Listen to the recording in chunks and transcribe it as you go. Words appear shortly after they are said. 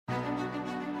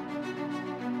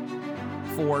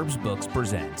Forbes Books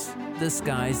presents The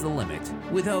Sky's the Limit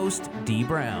with host Dee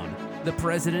Brown, the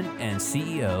president and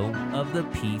CEO of the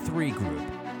P3 Group,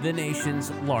 the nation's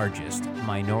largest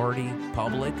minority,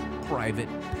 public, private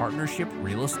partnership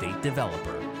real estate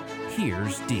developer.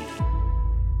 Here's Dee.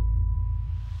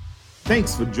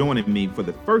 Thanks for joining me for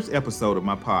the first episode of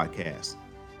my podcast.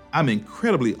 I'm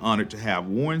incredibly honored to have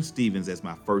Warren Stevens as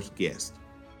my first guest.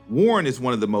 Warren is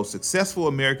one of the most successful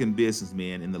American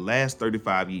businessmen in the last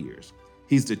 35 years.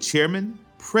 He's the chairman,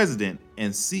 president,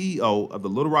 and CEO of the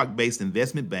Little Rock-based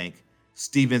investment bank,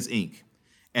 Stevens Inc.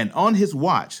 And on his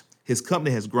watch, his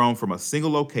company has grown from a single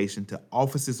location to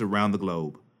offices around the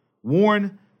globe.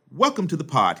 Warren, welcome to the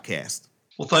podcast.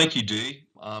 Well, thank you, Dee.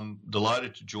 I'm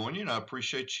delighted to join you, and I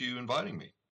appreciate you inviting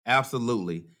me.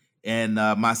 Absolutely. And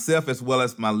myself, as well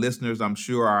as my listeners, I'm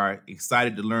sure are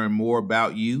excited to learn more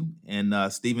about you and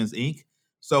Stevens Inc.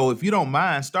 So if you don't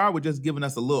mind, start with just giving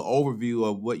us a little overview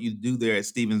of what you do there at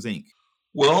Stevens Inc.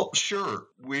 Well, sure.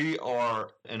 We are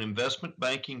an investment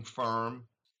banking firm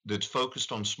that's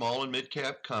focused on small and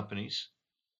mid-cap companies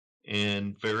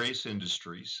in various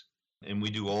industries. And we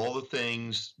do all the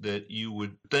things that you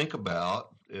would think about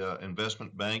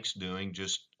investment banks doing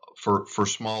just for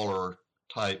smaller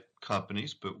type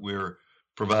companies, but we're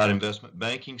provide investment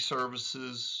banking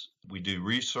services. We do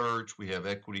research. We have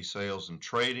equity sales and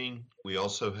trading. We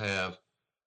also have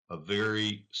a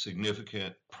very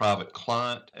significant private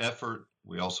client effort.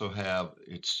 We also have,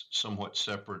 it's somewhat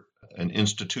separate, an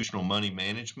institutional money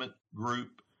management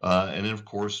group. And then, of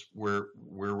course, where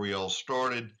we all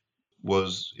started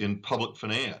was in public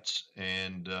finance.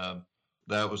 And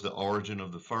that was the origin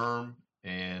of the firm.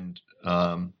 And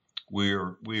we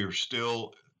are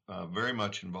still very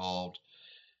much involved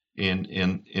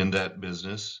in that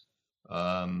business.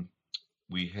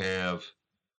 We have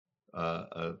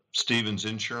Stevens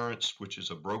Insurance, which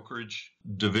is a brokerage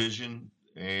division,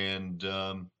 and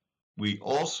we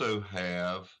also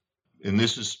have, and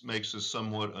makes us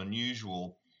somewhat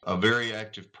unusual, a very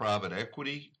active private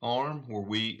equity arm where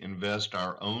we invest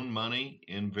our own money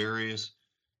in various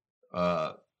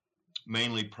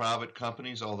mainly private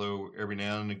companies, although every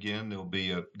now and again there'll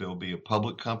be a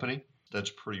public company.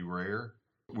 That's pretty rare.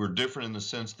 We're different in the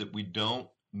sense that we don't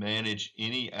manage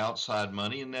any outside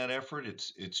money in that effort.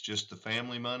 It's just the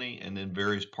family money and then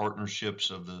various partnerships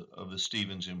of the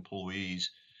Stevens employees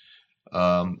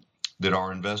that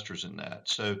are investors in that.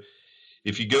 So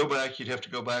if you go back, you'd have to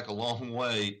go back a long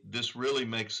way. This really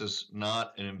makes us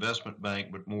not an investment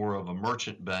bank, but more of a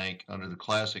merchant bank under the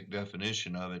classic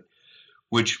definition of it,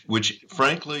 which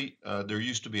frankly, there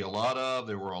used to be a lot of.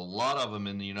 There were a lot of them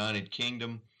in the United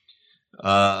Kingdom,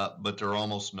 but there are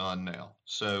almost none now.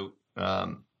 So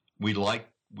we like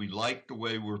the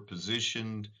way we're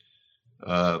positioned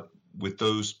with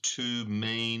those two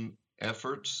main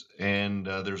efforts, and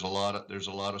there's a lot of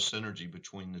synergy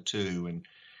between the two,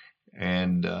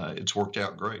 and it's worked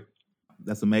out great.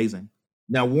 That's amazing.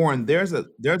 Now, Warren, there's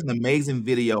an amazing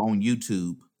video on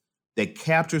YouTube that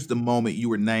captures the moment you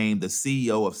were named the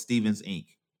CEO of Stevens Inc.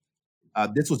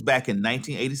 This was back in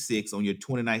 1986 on your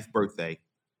 29th birthday.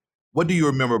 What do you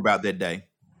remember about that day?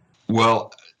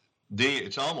 Well,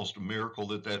 it's almost a miracle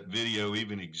that video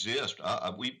even exists.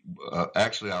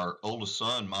 Actually, our oldest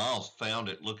son, Miles, found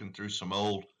it looking through some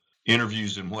old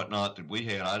interviews and whatnot that we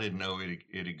had. I didn't know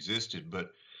it existed,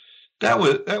 but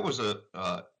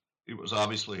it was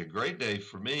obviously a great day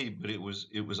for me, but it was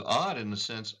odd in the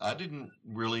sense I didn't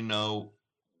really know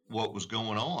what was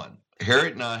going on.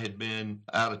 Harriet and I had been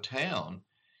out of town,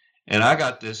 and I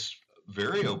got this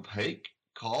very opaque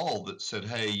call that said,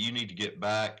 "Hey, you need to get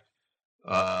back.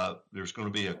 There's going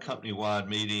to be a company-wide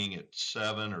meeting at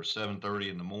 7 or 7:30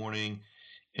 in the morning,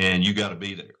 and you got to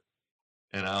be there."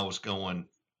 And I was going,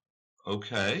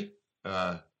 "Okay,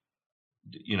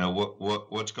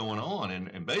 what's going on?"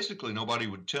 And basically nobody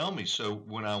would tell me. So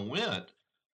when I went,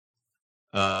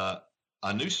 I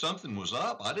knew something was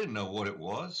up. I didn't know what it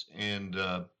was, and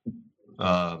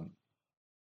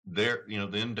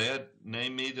then Dad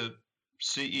named me the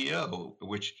CEO,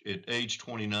 which at age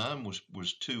 29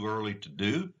 was too early to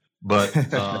do. But,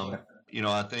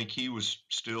 I think he was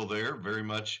still there, very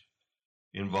much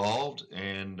involved,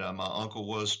 and my uncle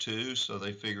was too. So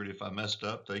they figured if I messed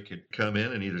up, they could come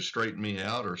in and either straighten me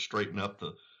out or straighten up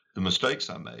the mistakes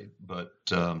I made. But,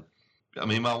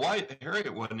 my wife,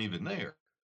 Harriet, wasn't even there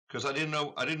because I didn't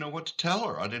know what to tell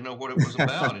her. I didn't know what it was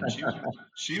about. And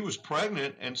she was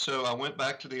pregnant. And so I went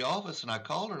back to the office and I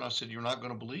called her and I said, "You're not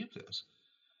going to believe this."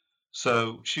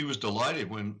 So she was delighted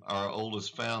when our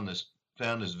oldest found this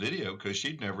video because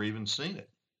she'd never even seen it.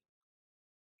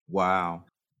 Wow.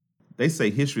 They say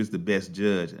history is the best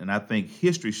judge, and I think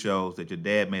history shows that your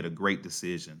dad made a great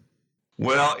decision.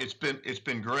 Well, it's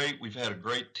been great. We've had a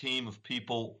great team of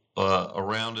people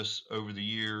around us over the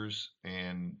years,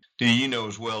 and do you know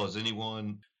as well as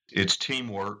anyone, it's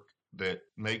teamwork that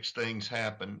makes things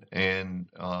happen. And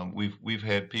we've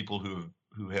had people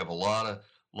who have a lot of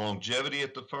longevity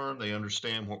at the firm. They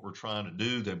understand what we're trying to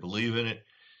do. They believe in it,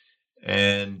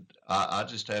 and I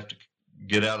just have to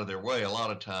get out of their way a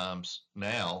lot of times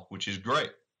now, which is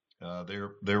great.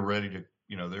 They're ready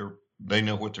to, they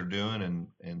know what they're doing,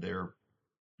 and they're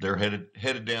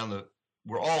headed down the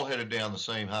we're all headed down the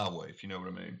same highway, if you know what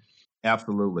I mean.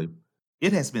 Absolutely.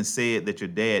 It has been said that your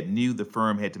dad knew the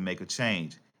firm had to make a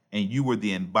change, and you were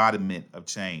the embodiment of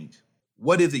change.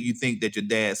 What is it you think that your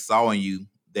dad saw in you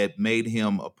that made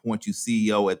him appoint you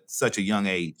CEO at such a young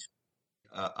age?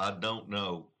 I don't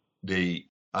know. The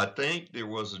I think there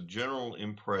was a general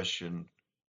impression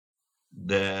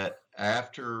that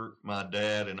after my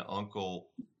dad and uncle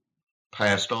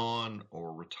passed on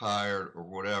or retired or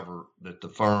whatever, that the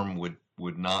firm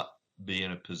would not be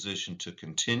in a position to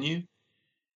continue.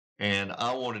 And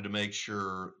I wanted to make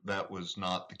sure that was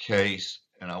not the case,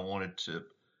 and I wanted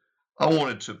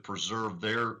to preserve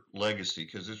their legacy,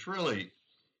 because it's really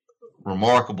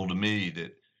remarkable to me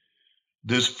that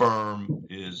this firm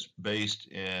is based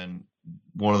in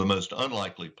one of the most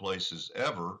unlikely places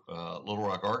ever, Little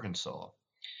Rock, Arkansas.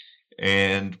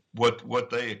 And what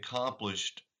they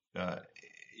accomplished, uh,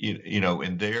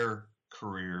 in their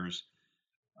careers,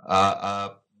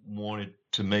 I wanted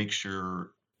to make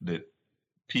sure that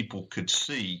people could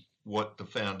see what the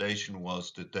foundation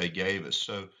was that they gave us.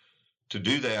 So to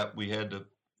do that, we had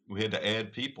to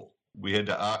add people. We had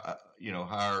to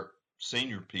hire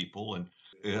senior people, and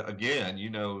again,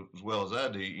 as well as I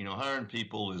do, hiring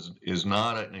people is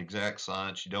not an exact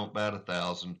science. You don't bat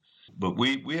 1,000, but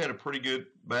we had a pretty good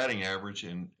batting average,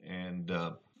 in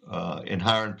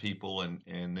hiring people,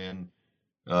 and then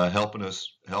helping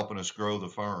us grow the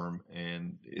firm.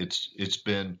 And it's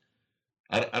been,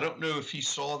 I don't know if he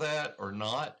saw that or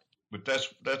not, but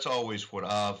that's always what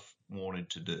I've wanted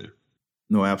to do.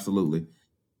 No, absolutely.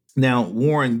 Now,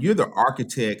 Warren, you're the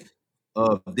architect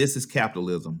of This is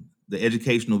Capitalism, the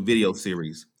educational video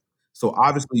series. So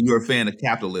obviously you're a fan of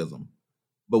capitalism.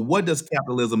 But what does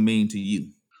capitalism mean to you?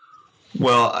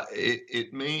 Well,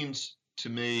 it means to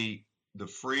me the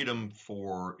freedom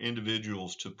for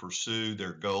individuals to pursue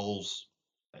their goals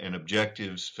and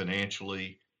objectives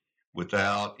financially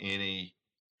without any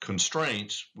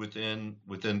constraints within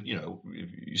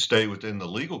you stay within the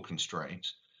legal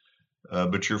constraints,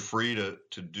 but you're free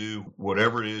to do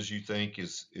whatever it is you think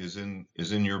is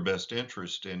in your best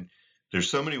interest. And there's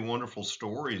so many wonderful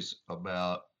stories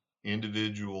about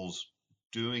individuals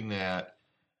doing that,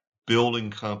 building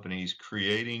companies,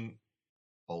 creating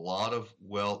a lot of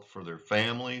wealth for their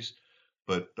families,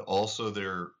 but also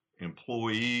their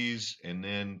employees, and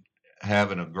then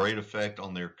having a great effect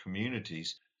on their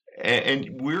communities.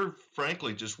 And we're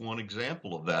frankly just one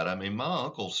example of that. I mean, my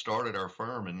uncle started our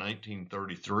firm in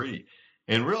 1933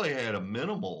 and really had a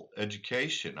minimal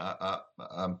education.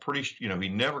 I'm pretty, he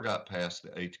never got past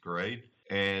the eighth grade.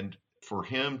 And for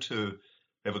him to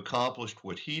have accomplished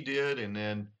what he did, and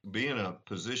then be in a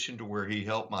position to where he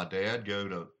helped my dad go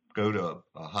to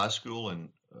a high school, and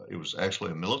it was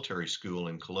actually a military school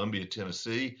in Columbia,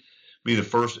 Tennessee, be the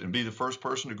first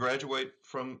person to graduate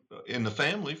from in the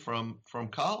family from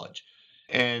college.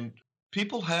 And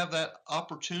people have that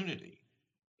opportunity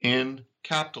in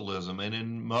capitalism, and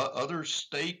in other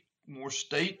more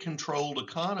state controlled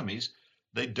economies,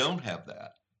 they don't have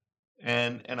that.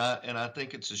 And I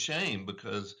think it's a shame,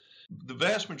 because the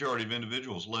vast majority of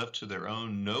individuals left to their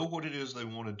own know what it is they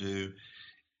want to do,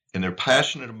 and they're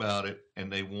passionate about it,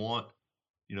 and they want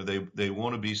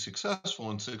to be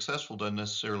successful. And successful doesn't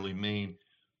necessarily mean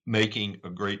making a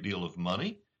great deal of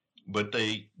money, but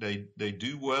they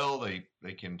do well.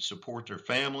 They can support their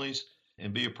families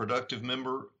and be a productive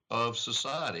member of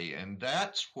society. And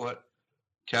that's what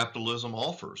capitalism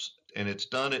offers. And it's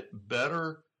done it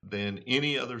better than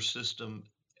any other system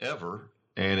ever.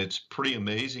 And it's pretty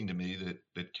amazing to me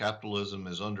that capitalism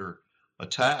is under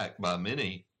attack by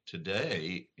many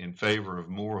today in favor of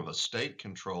more of a state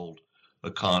controlled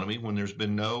economy, when there's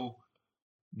been no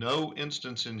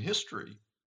instance in history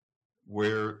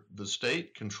where the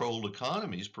state controlled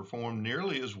economies perform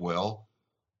nearly as well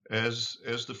as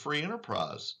the free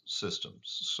enterprise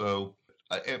systems. So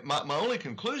my only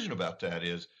conclusion about that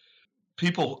is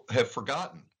people have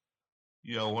forgotten.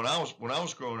 When I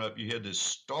was growing up, you had this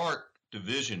stark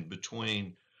division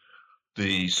between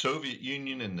the Soviet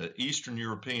Union and the Eastern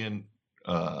European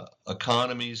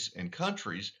economies and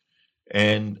countries.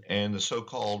 and the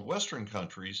so-called Western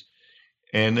countries.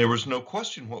 And there was no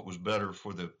question what was better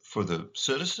for the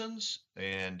citizens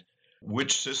and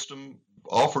which system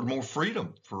offered more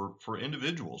freedom for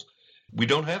individuals. We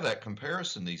don't have that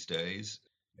comparison these days,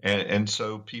 and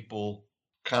so people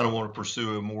kind of want to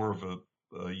pursue a more of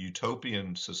a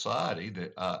utopian society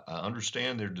that I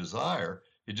understand their desire.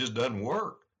 It just doesn't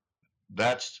work.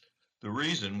 That's the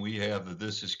reason we have the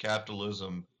This is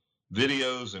Capitalism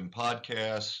videos and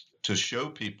podcasts to show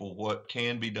people what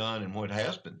can be done and what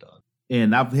has been done.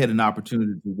 And I've had an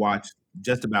opportunity to watch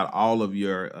just about all of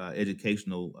your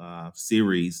educational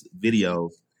series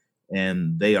videos,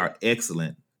 and they are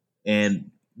excellent.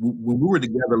 And when we were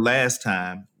together last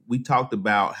time, we talked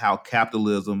about how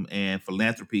capitalism and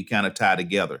philanthropy kind of tie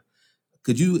together.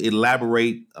 Could you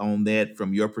elaborate on that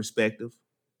from your perspective?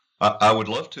 I would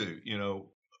love to.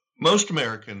 Most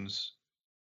Americans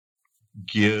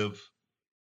give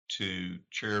to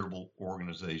charitable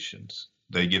organizations.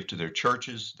 They give to their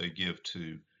churches, they give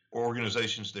to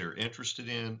organizations they're interested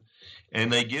in,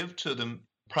 and they give to them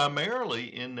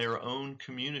primarily in their own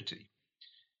community.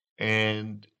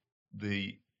 And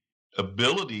the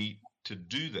ability to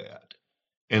do that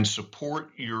and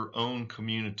support your own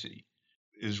community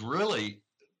is really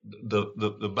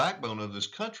the backbone of this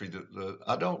country.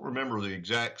 I don't remember the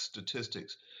exact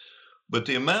statistics, but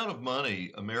the amount of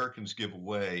money Americans give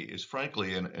away is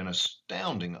frankly an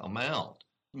astounding amount,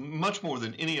 much more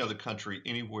than any other country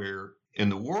anywhere in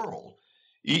the world.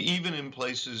 Even in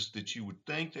places that you would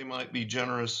think they might be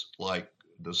generous, like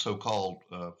the so-called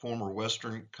former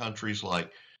Western countries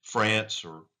like France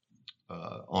or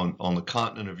on the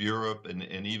continent of Europe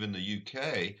and even the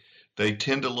UK, they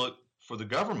tend to look for the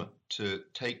government to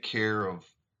take care of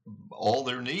all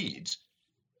their needs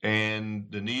and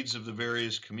the needs of the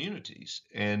various communities.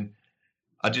 And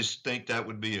I just think that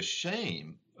would be a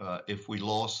shame if we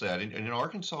lost that. And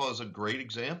Arkansas is a great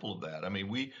example of that. I mean,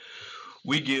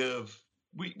 we give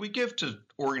we give to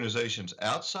organizations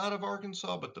outside of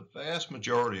Arkansas, but the vast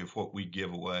majority of what we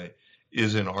give away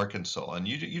is in Arkansas. And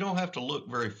you don't have to look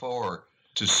very far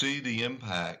to see the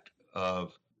impact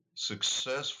of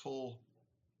successful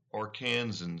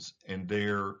Arkansans and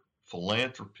their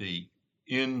philanthropy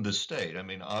in the state. I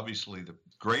mean, obviously, the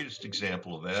greatest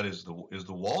example of that is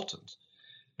the Waltons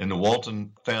and the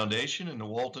Walton Foundation and the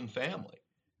Walton family.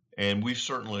 And we've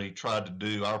certainly tried to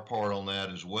do our part on that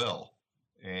as well.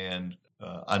 And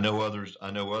I know others.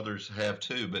 I know others have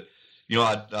too. But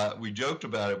we joked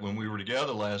about it when we were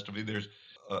together last week. There's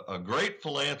a great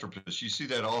philanthropist. You see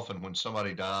that often when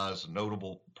somebody dies, a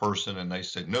notable person, and they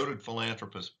say noted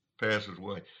philanthropist passes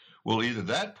away. Well, either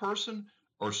that person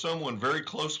or someone very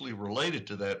closely related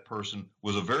to that person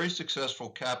was a very successful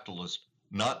capitalist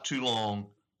not too long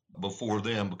before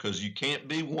them, because you can't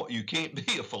be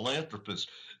a philanthropist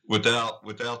without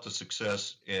the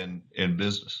success in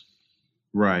business.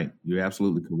 Right. You're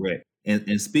absolutely correct.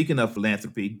 And speaking of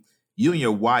philanthropy, you and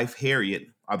your wife, Harriet,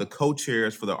 are the co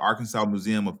chairs for the Arkansas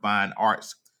Museum of Fine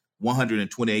Arts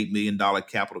 $128 million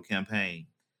capital campaign.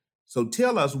 So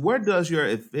tell us, where does your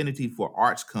affinity for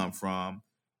arts come from?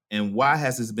 And why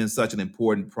has this been such an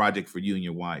important project for you and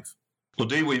your wife? Well,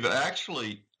 Dee, we've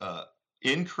actually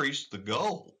increased the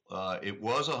goal. It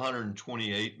was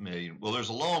 128 million. Well, there's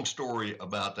a long story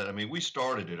about that. I mean, we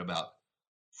started at about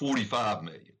 45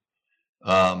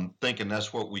 million, thinking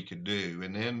that's what we could do,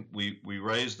 and then we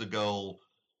raised the goal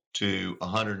to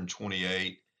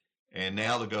 128, and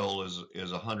now the goal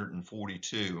is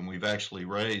 142, and we've actually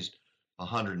raised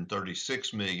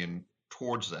 136 million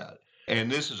towards that.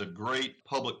 And this is a great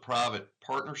public-private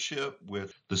partnership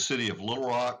with the city of Little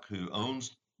Rock, who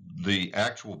owns the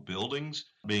actual buildings,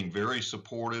 being very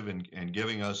supportive and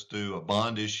giving us through a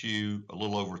bond issue a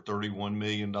little over $31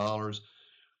 million.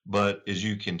 But as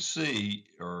you can see,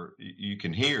 or you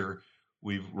can hear,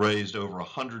 we've raised over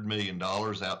 $100 million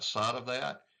outside of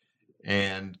that.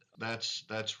 And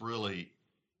that's really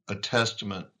a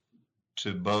testament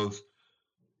to both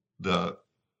the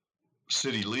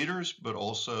city leaders, but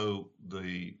also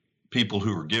the people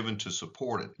who are given to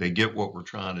support it. They get what we're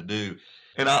trying to do.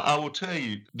 And I will tell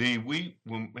you,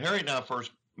 when Harry and I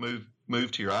first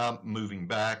moved here, I'm moving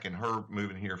back and her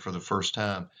moving here for the first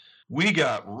time, we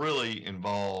got really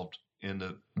involved in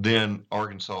the then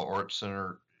Arkansas Arts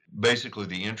Center, basically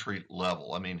the entry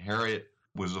level. I mean, Harriet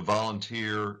was a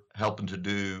volunteer helping to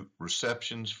do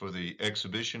receptions for the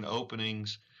exhibition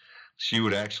openings. She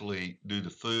would actually do the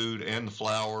food and the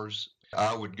flowers.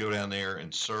 I would go down there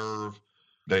and serve.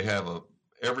 They have a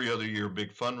every other year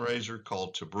big fundraiser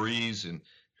called Tabriz, and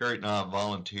Harriet and I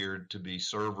volunteered to be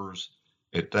servers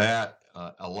at that.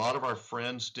 A lot of our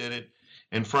friends did it,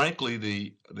 And frankly,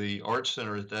 the Art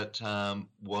Center at that time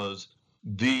was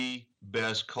the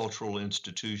best cultural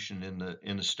institution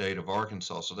in the state of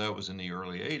Arkansas. So that was in the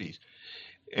early 80s.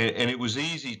 And it was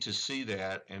easy to see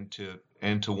that and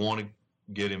to want to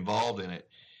get involved in it.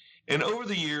 And over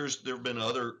the years, there have been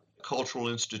other cultural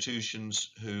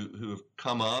institutions who have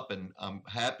come up, and I'm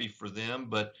happy for them.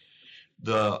 But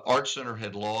the Art Center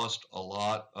had lost a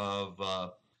lot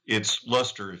of its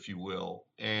luster, if you will.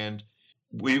 And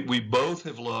we both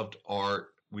have loved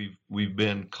art. We've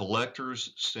been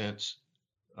collectors since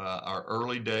our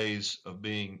early days of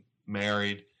being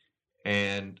married,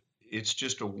 and it's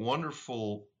just a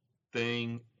wonderful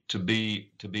thing to be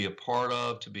a part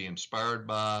of, to be inspired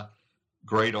by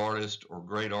great artists or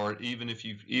great art, even if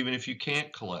you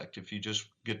can't collect, if you just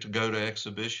get to go to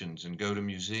exhibitions and go to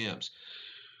museums.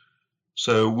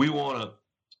 So we want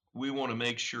to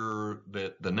make sure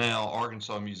that the now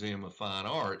Arkansas Museum of Fine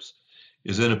Arts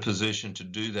is in a position to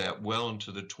do that well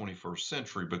into the 21st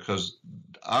century, because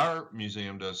our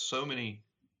museum does so many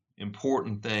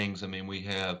important things. I mean, we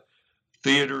have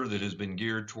theater that has been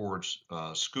geared towards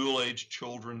school-age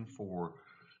children for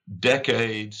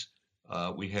decades.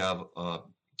 We have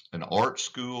an art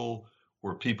school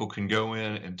where people can go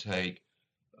in and take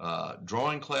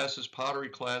drawing classes, pottery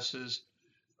classes,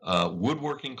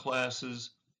 woodworking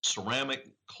classes, ceramic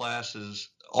classes,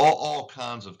 all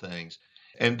kinds of things.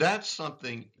 And that's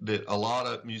something that a lot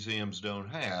of museums don't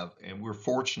have, and we're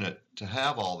fortunate to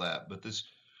have all that. But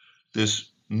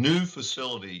this new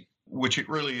facility, which it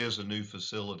really is a new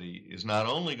facility, is not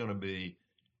only going to be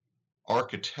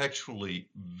architecturally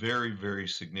very, very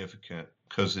significant,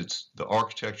 because it's the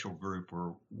architectural group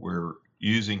we're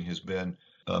using has been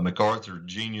a MacArthur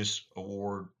Genius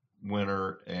Award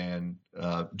winner, and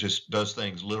just does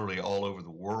things literally all over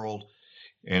the world.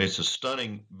 And it's a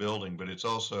stunning building, but it's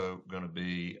also going to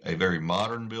be a very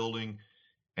modern building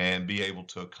and be able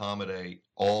to accommodate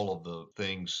all of the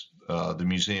things the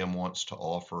museum wants to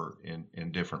offer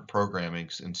in different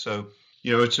programmings. And so,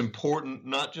 you know, it's important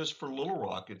not just for Little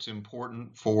Rock, it's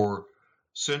important for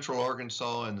Central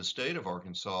Arkansas and the state of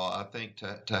Arkansas, I think,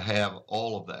 to have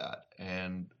all of that.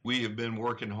 And we have been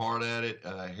working hard at it.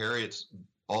 Harriet's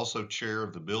also chair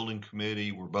of the building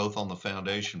committee. We're both on the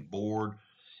foundation board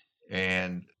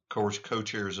and, of course,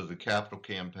 co-chairs of the capital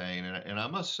campaign. And I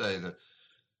must say that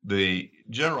the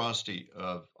generosity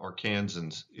of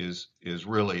Arkansans is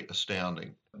really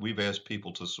astounding. We've asked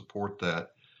people to support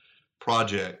that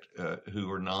project who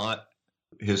are not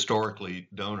historically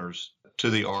donors to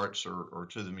the arts or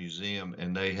to the museum,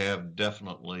 and they have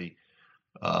definitely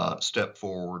stepped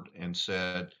forward and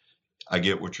said, "I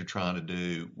get what you're trying to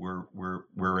do.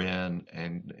 We're in,"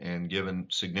 and given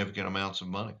significant amounts of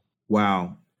money.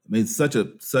 Wow. I mean, it's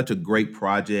such a great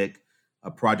project,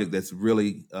 a project that's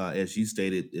really, as you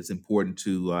stated, it's important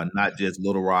to not just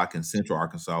Little Rock and Central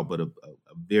Arkansas, but a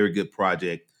very good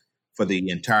project for the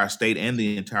entire state and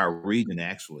the entire region,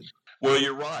 actually. Well,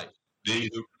 you're right.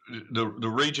 The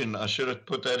region, I should have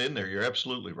put that in there. You're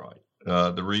absolutely right.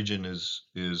 The region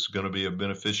is going to be a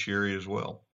beneficiary as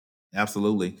well.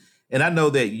 Absolutely. And I know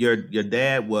that your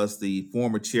dad was the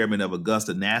former chairman of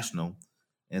Augusta National,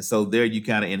 and so there you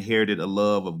kind of inherited a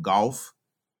love of golf.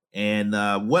 And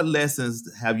what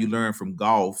lessons have you learned from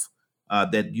golf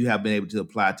that you have been able to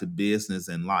apply to business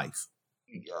and life?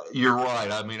 You're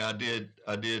right. I mean,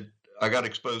 I got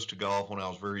exposed to golf when I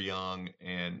was very young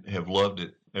and have loved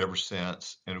it ever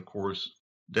since. And of course,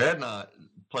 Dad and I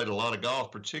played a lot of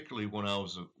golf, particularly when I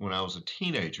was a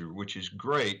teenager, which is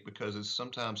great because it's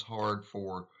sometimes hard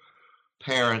for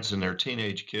parents and their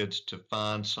teenage kids to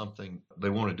find something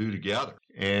they want to do together.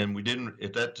 And we didn't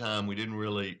at that time. We didn't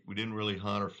really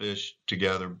hunt or fish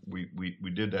together. We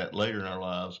did that later in our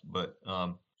lives. But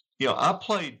you know, I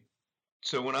played.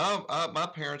 So when my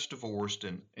parents divorced,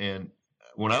 and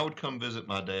when I would come visit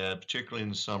my dad, particularly in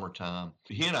the summertime,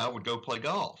 he and I would go play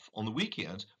golf on the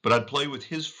weekends. But I'd play with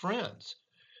his friends.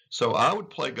 So I would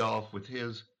play golf with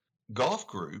his golf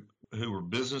group, who were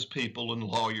business people and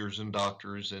lawyers and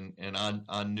doctors, and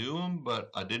I knew them,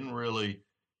 but I didn't really,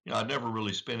 you know, I never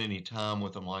really spent any time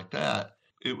with them like that.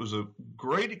 It was a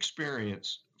great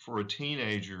experience for a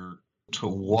teenager to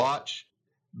watch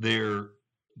their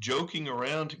joking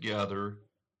around together,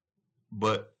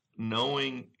 but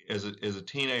knowing as a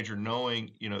teenager,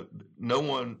 knowing, you know, no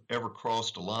one ever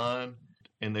crossed a line,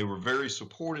 and they were very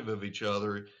supportive of each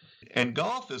other. And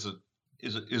golf is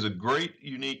a great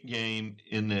unique game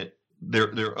in that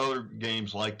there are other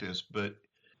games like this, but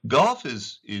golf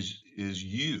is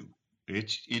you.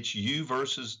 It's you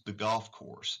versus the golf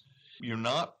course. You're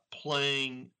not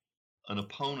playing an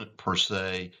opponent per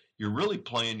se. You're really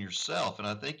playing yourself. And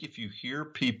I think if you hear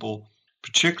people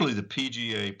particularly the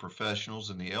PGA professionals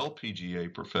and the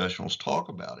LPGA professionals talk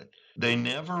about it. They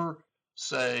never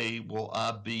say, well,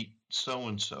 I beat so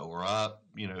and so, or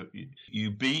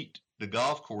you beat the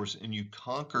golf course and you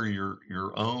conquer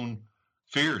your own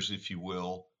fears, if you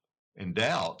will, and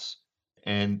doubts.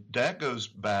 And that goes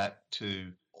back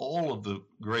to all of the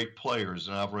great players.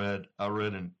 And I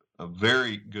read a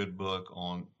very good book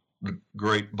on the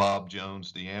great Bob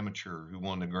Jones, the amateur who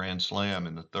won the Grand Slam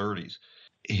in the 30s.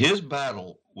 His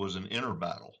battle was an inner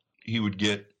battle. He would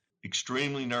get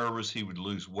extremely nervous. He would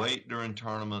lose weight during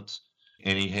tournaments,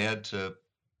 and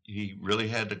he really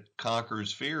had to conquer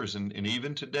his fears. And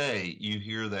even today, you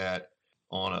hear that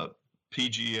on a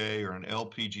PGA or an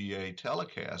LPGA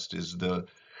telecast is the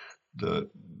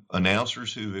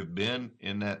announcers who have been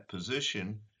in that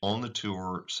position on the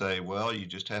tour say, well, you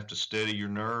just have to steady your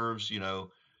nerves,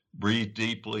 breathe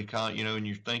deeply, and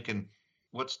you're thinking,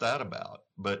 what's that about?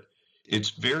 But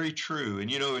it's very true.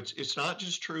 And, it's not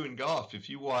just true in golf. If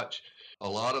you watch a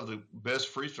lot of the best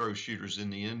free throw shooters in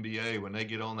the NBA, when they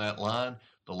get on that line,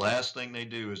 the last thing they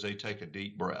do is they take a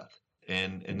deep breath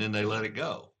and then they let it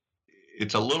go.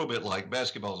 It's a little bit like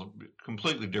basketball is a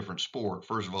completely different sport.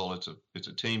 First of all, it's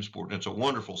a team sport and it's a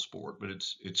wonderful sport, but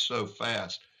it's so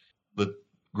fast. The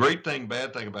great thing,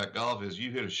 bad thing about golf is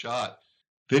you hit a shot,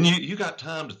 then you got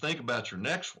time to think about your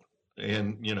next one,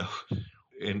 and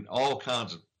and all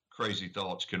kinds of crazy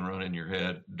thoughts can run in your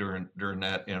head during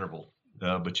that interval.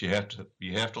 But you have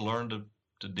to learn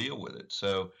to deal with it.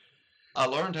 So I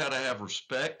learned how to have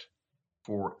respect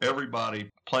for everybody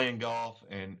playing golf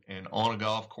and on a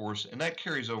golf course, and that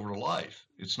carries over to life.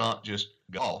 It's not just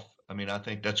golf. I mean, I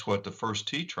think that's what the first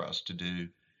tee tries to do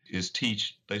is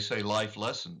teach. They say life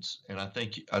lessons, and I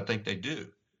think they do.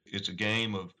 It's a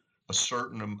game of a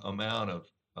certain amount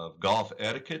of golf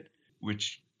etiquette,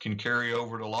 which can carry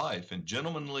over to life and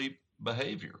gentlemanly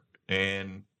behavior.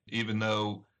 And even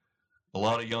though a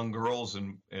lot of young girls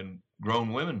and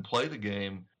grown women play the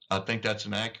game, I think that's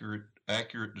an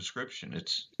accurate description.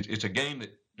 It's a game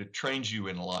that trains you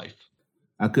in life.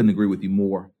 I couldn't agree with you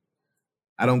more.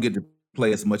 I don't get to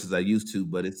play as much as I used to,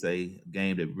 but it's a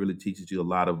game that really teaches you a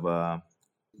lot of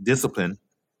discipline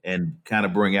and kind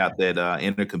of bring out that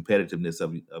inner competitiveness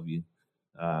of you.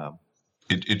 Uh,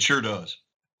 It sure does.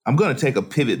 I'm going to take a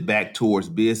pivot back towards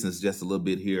business just a little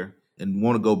bit here and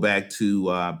want to go back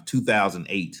to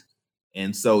 2008.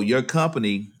 And so your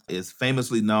company is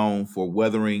famously known for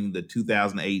weathering the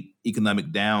 2008 economic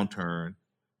downturn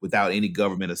without any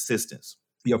government assistance.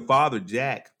 Your father,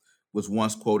 Jack, was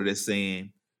once quoted as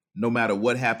saying, no matter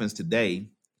what happens today,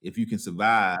 if you can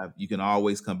survive, you can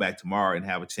always come back tomorrow and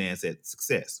have a chance at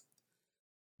success.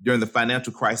 During the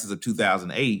financial crisis of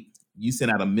 2008, you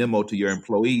sent out a memo to your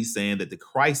employees saying that the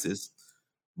crisis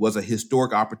was a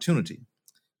historic opportunity.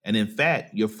 And in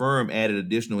fact, your firm added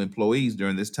additional employees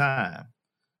during this time.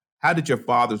 How did your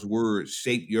father's words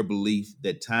shape your belief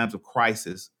that times of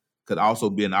crisis could also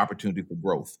be an opportunity for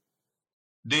growth?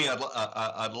 D,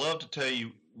 I'd love to tell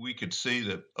you we could see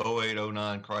the 08,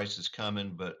 09 crisis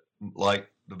coming, but like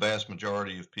the vast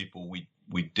majority of people,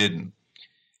 we didn't.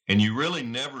 And you really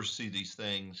never see these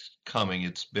things coming.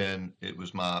 It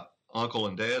was my uncle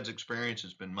and dad's experience.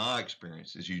 It's been my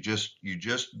experience. Is you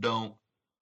just don't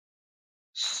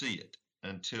see it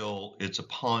until it's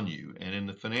upon you. And in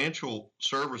the financial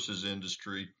services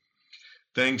industry,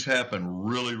 things happen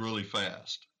really, really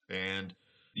fast. And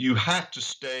you have to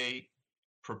stay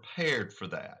prepared for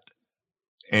that.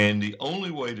 And the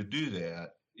only way to do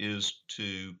that is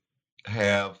to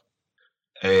have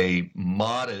a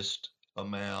modest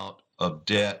amount of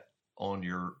debt on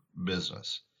your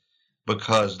business,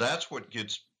 because that's what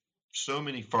gets so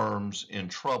many firms in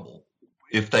trouble.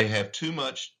 If they have too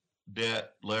much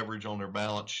debt leverage on their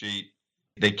balance sheet,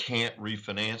 they can't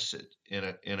refinance it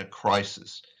in a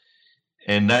crisis.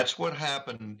 And that's what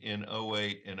happened in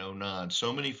 '08 and '09.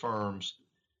 So many firms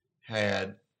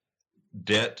had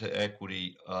debt to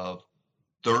equity of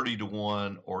 30 to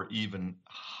 1 or even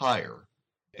higher.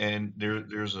 And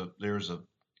there's a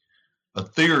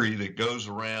theory that goes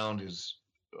around is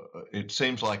it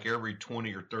seems like every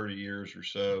 20 or 30 years or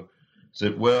so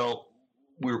that, well,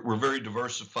 we're very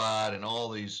diversified and all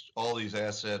these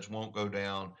assets won't go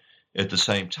down at the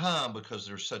same time because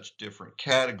there's such different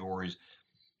categories.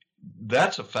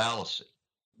 That's a fallacy.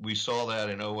 We saw that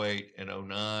in '08 and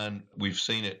 '09. We've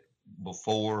seen it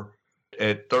before.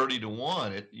 At 30 to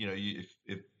 1,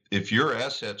 if your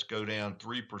assets go down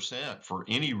 3% for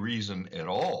any reason at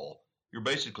all, you're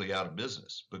basically out of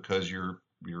business because your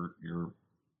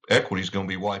equity is going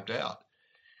to be wiped out.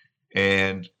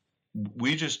 And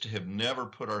we just have never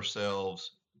put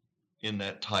ourselves in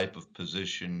that type of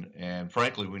position, and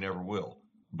frankly, we never will,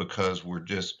 because we're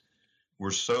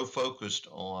so focused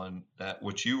on that.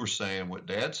 What you were saying, what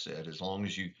Dad said, as long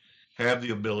as you have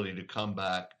the ability to come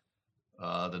back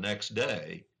the next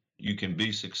day, you can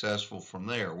be successful from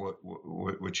there.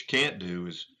 What you can't do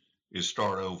is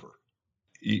start over.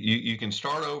 You can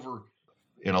start over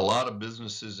in a lot of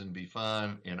businesses and be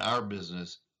fine. In our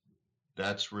business,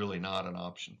 that's really not an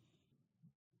option.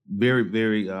 Very,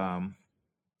 very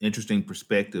interesting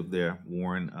perspective there,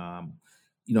 Warren.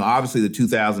 Obviously the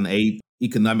 2008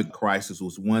 economic crisis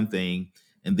was one thing,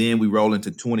 and then we roll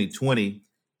into 2020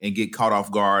 and get caught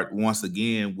off guard once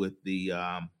again with the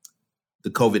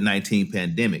COVID-19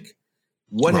 pandemic.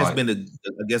 What has Right. been,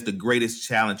 I guess, the greatest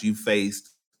challenge you faced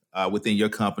within your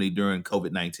company during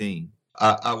COVID-19?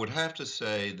 I would have to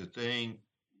say the thing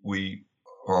we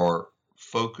are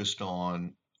focused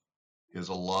on is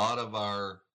a lot of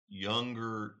our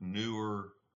younger,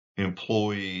 newer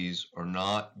employees are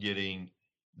not getting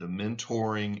the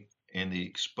mentoring and the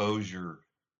exposure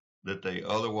that they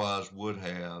otherwise would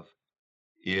have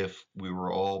if we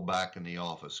were all back in the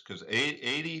office. Because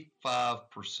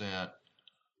 85%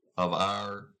 of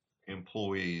our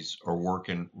employees are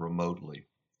working remotely.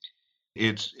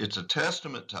 It's a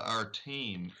testament to our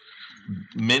team,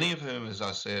 many of whom, as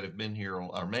I said, have been here,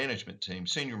 our management team,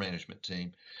 senior management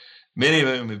team, many of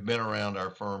whom have been around our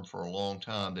firm for a long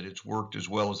time, that it's worked as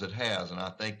well as it has. And I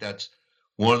think that's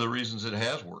one of the reasons it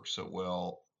has worked so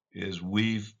well, is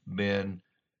we've been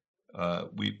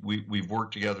we've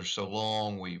worked together so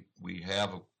long. We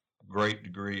have a great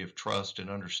degree of trust and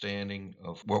understanding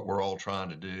of what we're all trying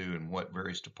to do and what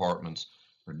various departments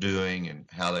are doing and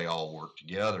how they all work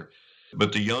together.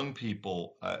 But the young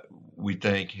people, we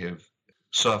think, have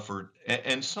suffered,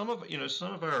 and some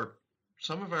of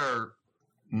our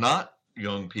not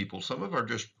young people, some of our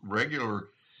just regular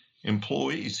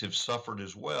employees have suffered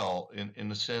as well, in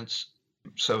the sense.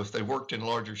 So if they worked in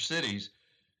larger cities,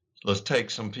 let's take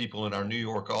some people in our New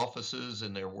York offices,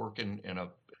 and they're working in a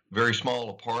very small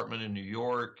apartment in New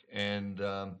York, and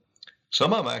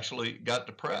some of them actually got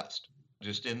depressed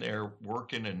just in there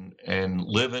working and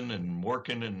living and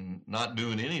working and not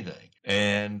doing anything.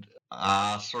 And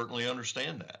I certainly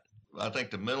understand that. I think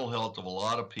the mental health of a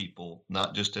lot of people,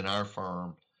 not just in our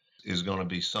firm, is going to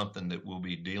be something that we'll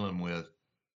be dealing with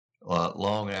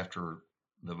long after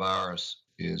the virus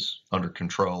is under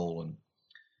control, and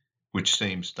which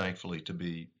seems thankfully to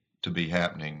be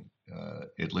happening,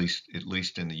 at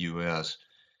least in the U.S.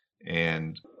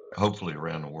 and hopefully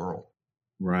around the world.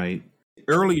 Right.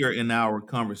 Earlier in our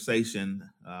conversation,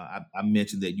 I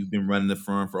mentioned that you've been running the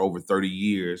firm for over 30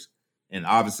 years, and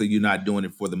obviously you're not doing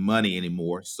it for the money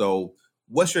anymore. So,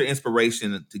 what's your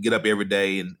inspiration to get up every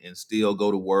day and still go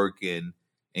to work and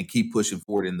keep pushing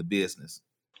forward in the business?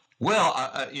 Well,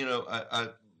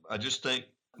 I just think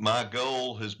my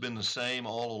goal has been the same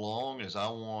all along, as I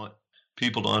want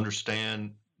people to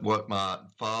understand what my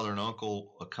father and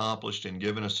uncle accomplished in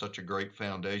giving us such a great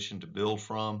foundation to build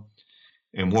from,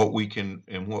 and what we can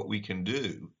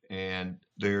do. And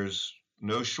there's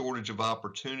no shortage of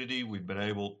opportunity. We've been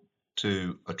able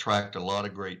to attract a lot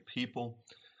of great people.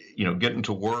 Getting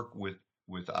to work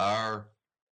with our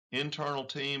internal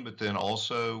team, but then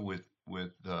also with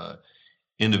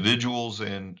individuals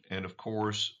and of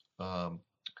course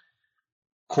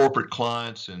corporate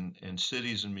clients and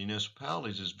cities and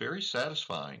municipalities is very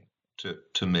satisfying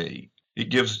to me. It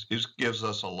gives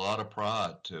us a lot of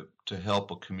pride to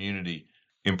help a community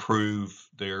improve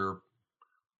their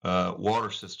water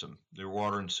system, their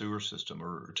water and sewer system,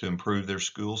 or to improve their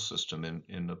school system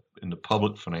in the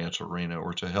public finance arena,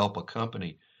 or to help a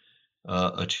company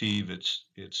achieve its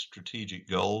strategic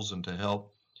goals, and to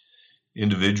help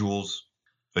individuals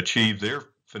achieve their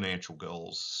financial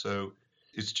goals. So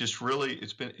it's just really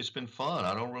it's been fun.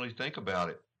 I don't really think about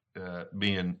it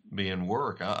being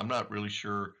work. I'm not really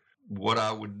sure what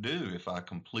I would do if I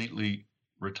completely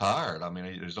retired. I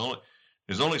mean, there's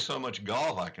only so much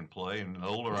golf I can play, and the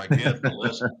older I get, the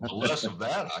less of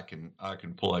that I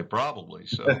can play probably.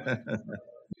 So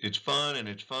it's fun, and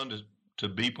it's fun to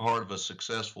be part of a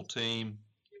successful team.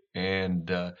 And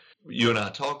you and I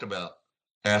talked about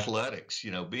athletics.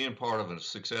 Being part of a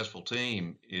successful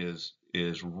team is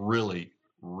really,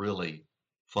 really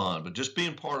fun. But just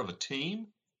being part of a team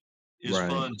is Right.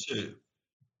 fun too.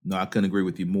 No, I couldn't agree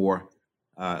with you more.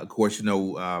 Of course,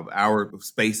 our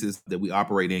spaces that we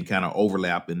operate in kind of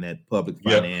overlap in that public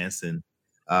Yep. finance and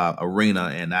arena.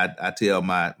 And I tell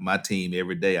my team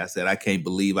every day, I said, I can't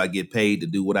believe I get paid to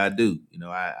do what I do.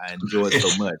 I enjoy it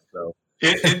so much. So,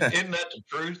 Isn't that the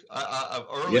truth?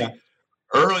 yeah.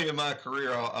 Early in my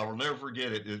career, I will never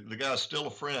forget it. The guy's still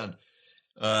a friend.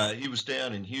 He was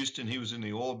down in Houston. He was in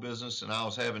the oil business, and I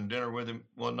was having dinner with him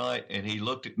one night, and he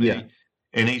looked at Yeah. me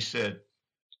and he said,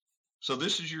 "So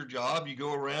this is your job? You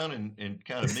go around and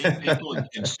kind of meet people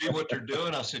and see what they're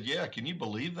doing?" I said, "Yeah. Can you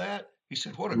believe that?" He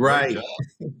said, "What a great Right.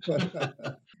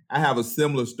 job." I have a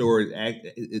similar story.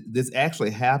 This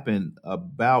actually happened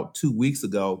about 2 weeks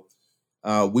ago.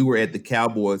 We were at the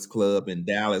Cowboys Club in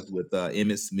Dallas with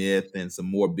Emmett Smith and some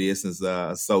more business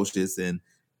associates, and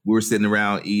we were sitting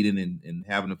around eating and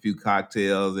having a few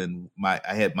cocktails. And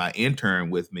I had my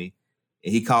intern with me,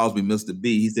 and he calls me Mr.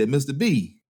 B. He said, "Mr.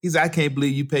 B," he said, "I can't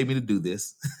believe you paid me to do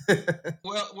this."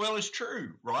 Well, it's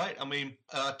true, right? I mean,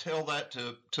 I tell that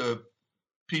to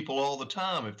people all the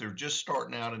time if they're just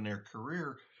starting out in their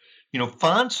career.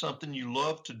 Find something you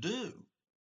love to do.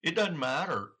 It doesn't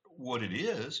matter what it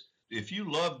is. If you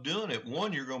love doing it,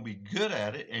 one, you're going to be good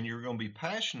at it and you're going to be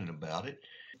passionate about it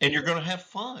and you're going to have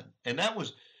fun. And that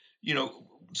was,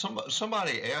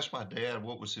 somebody asked my dad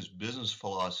what was his business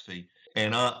philosophy,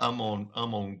 and I'm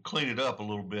on clean it up a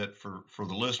little bit for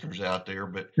the listeners out there,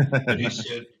 but he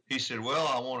said, well,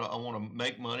 I want to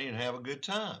make money and have a good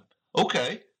time.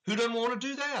 Okay, who doesn't want to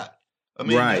do that? I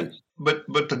mean, Right. but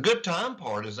the good time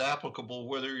part is applicable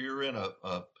whether you're in a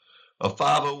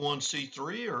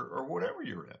 501c3 or whatever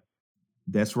you're in.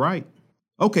 That's right.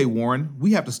 Okay, Warren,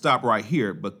 we have to stop right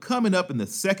here. But coming up in the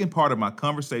second part of my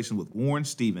conversation with Warren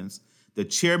Stevens, the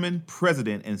chairman,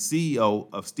 president, and CEO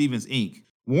of Stevens Inc.,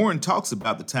 Warren talks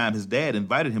about the time his dad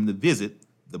invited him to visit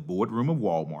the boardroom of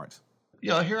Walmart.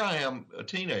 Here I am, a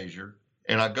teenager,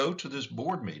 and I go to this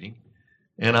board meeting,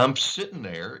 and I'm sitting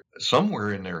there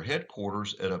somewhere in their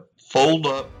headquarters at a fold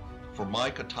up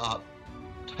Formica top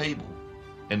table,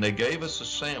 and they gave us a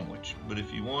sandwich. But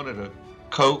if you wanted a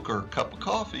Coke or a cup of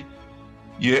coffee,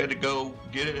 you had to go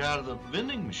get it out of the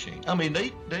vending machine. I mean,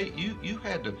 you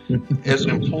had to, as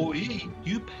an employee,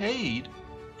 you paid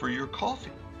for your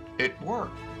coffee at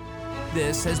work.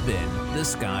 This has been The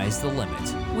Sky's the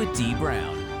Limit with Dee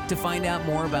Brown. To find out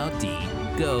more about Dee,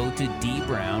 go to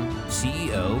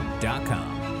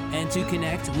dbrownceo.com. And to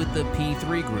connect with the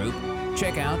P3 Group,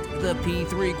 check out the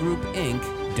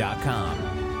p3groupinc.com.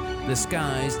 The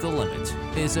Sky's the Limit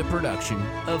is a production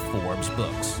of Forbes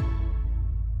Books.